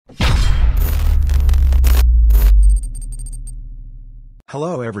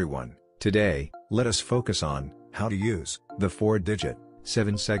Hello everyone, today, let us focus on how to use the 4-digit,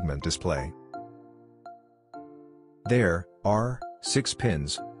 7-segment display. There are 6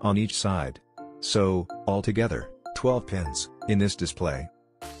 pins on each side. So, altogether, 12 pins in this display.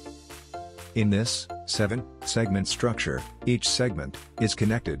 In this 7-segment structure, each segment is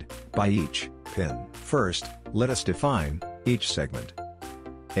connected by each pin. First, let us define each segment.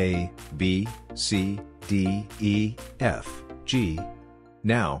 A, B, C, D, E, F, G.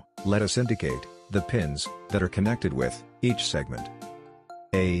 Now, let us indicate the pins that are connected with each segment.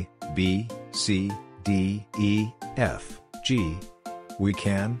 A, B, C, D, E, F, G. We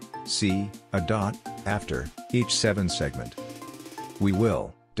can see a dot after each 7-segment. We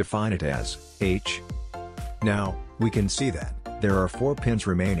will define it as H. Now, we can see that there are 4 pins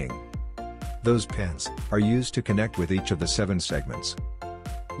remaining. Those pins are used to connect with each of the 7 segments.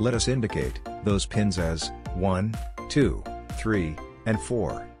 Let us indicate those pins as 1, 2, 3, and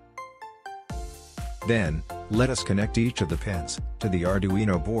 4. Then, let us connect each of the pins to the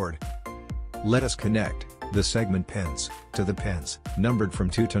Arduino board. Let us connect the segment pins to the pins numbered from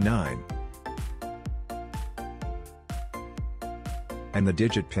 2 to 9, and the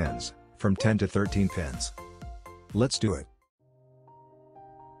digit pins from 10 to 13 pins. Let's do it.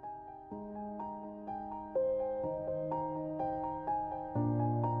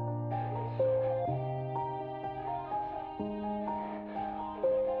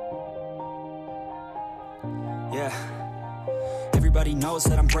 Yeah. Everybody knows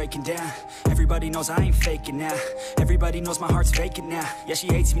that I'm breaking down. Everybody knows I ain't faking now. Everybody knows my heart's vacant now. Yeah, she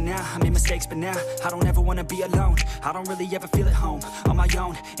hates me now, I made mistakes but now I don't ever wanna be alone. I don't really ever feel at home. On my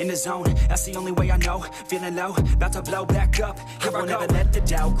own, in the zone, that's the only way I know. Feeling low, about to blow back up. Here I won't ever let the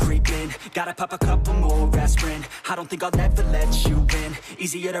doubt creep in. Gotta pop a couple more aspirin. I don't think I'll ever let you in.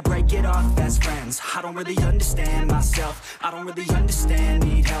 Easier to break it off as friends. I don't really understand myself. I don't really understand,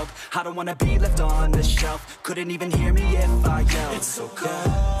 need help. I don't wanna be left on the shelf. Couldn't even hear me if I yelled. It's so cold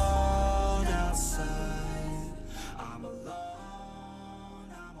outside. I'm alone,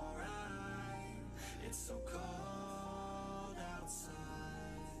 I'm alright. It's so cold outside.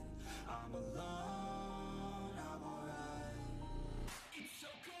 I'm alone, I'm alright. It's so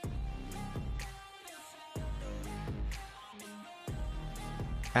cold outside.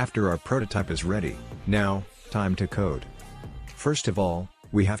 After our prototype is ready, now, time to code. First of all,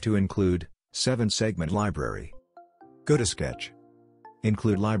 we have to include 7-segment library. Go to Sketch.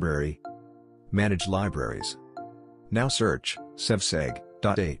 Include library. Manage libraries. Now search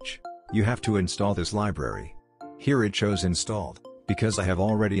SevSeg.h. You have to install this library. Here it shows installed, because I have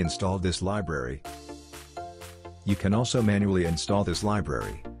already installed this library. You can also manually install this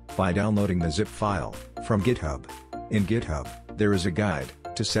library by downloading the zip file from GitHub. In GitHub, there is a guide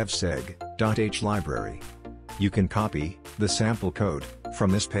to SevSeg.h library. You can copy the sample code from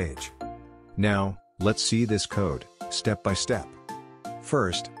this page. Now, let's see this code step by step.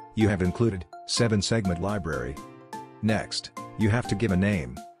 First, you have included 7-segment library. Next, you have to give a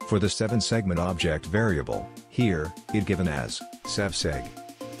name for the 7-segment object variable, here, it given as SevSeg.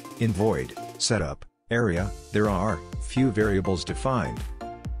 In void setup area, there are few variables defined.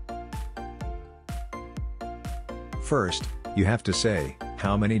 First, you have to say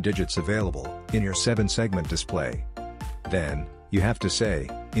how many digits available in your 7-segment display. Then, you have to say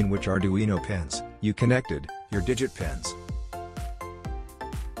in which Arduino pins you connected your digit pins.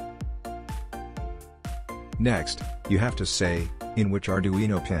 Next, you have to say in which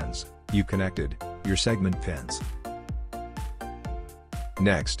Arduino pins you connected your segment pins.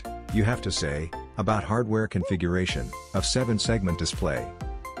 Next, you have to say about hardware configuration of 7-segment display.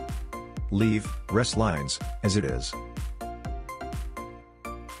 Leave rest lines as it is.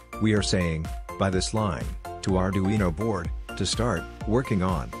 We are saying by this line to Arduino board to start working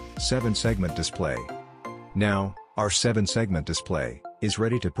on 7-segment display. Now, our 7-segment display is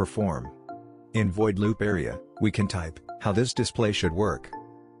ready to perform. In void loop area, we can type how this display should work.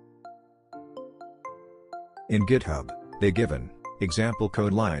 In GitHub, they given example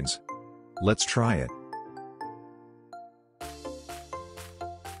code lines. Let's try it.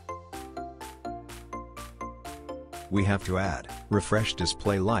 We have to add refresh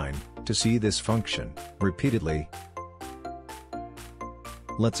display line to see this function repeatedly.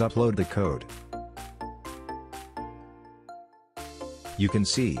 Let's upload the code. You can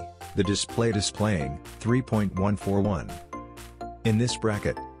see the display displaying 3.141. In this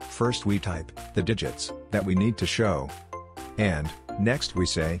bracket, first we type the digits that we need to show. And next we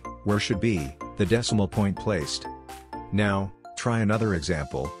say where should be the decimal point placed. Now, try another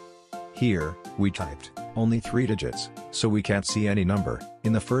example. Here, we typed only 3 digits, so we can't see any number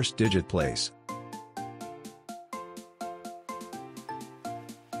in the first digit place.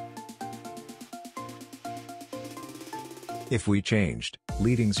 If we changed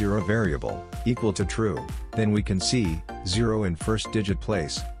leading 0 variable equal to true, then we can see 0 in first digit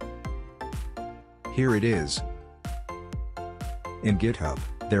place. Here it is. In GitHub,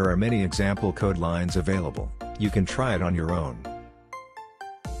 there are many example code lines available. You can try it on your own.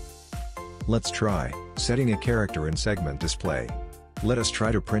 Let's try setting a character in segment display. Let us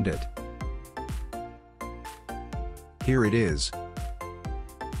try to print it. Here it is.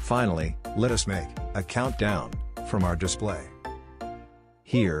 Finally, let us make a countdown from our display.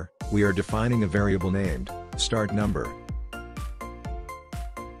 Here, we are defining a variable named start number.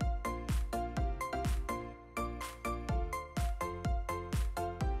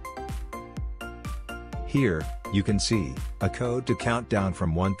 Here, you can see a code to count down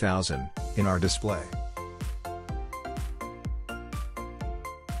from 1000 in our display.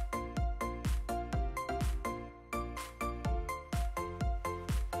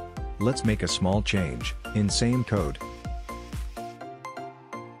 Let's make a small change in same code.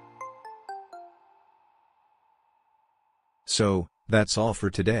 So, that's all for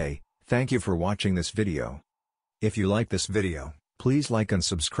today. Thank you for watching this video. If you like this video, please like and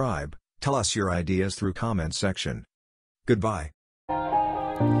subscribe. Tell us your ideas through comment section. Goodbye.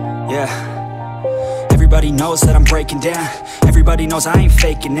 Yeah. Everybody knows that I'm breaking down. Everybody knows I ain't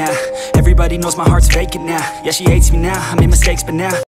faking now. Everybody knows my heart's vacant now. Yeah, she hates me now, I made mistakes but now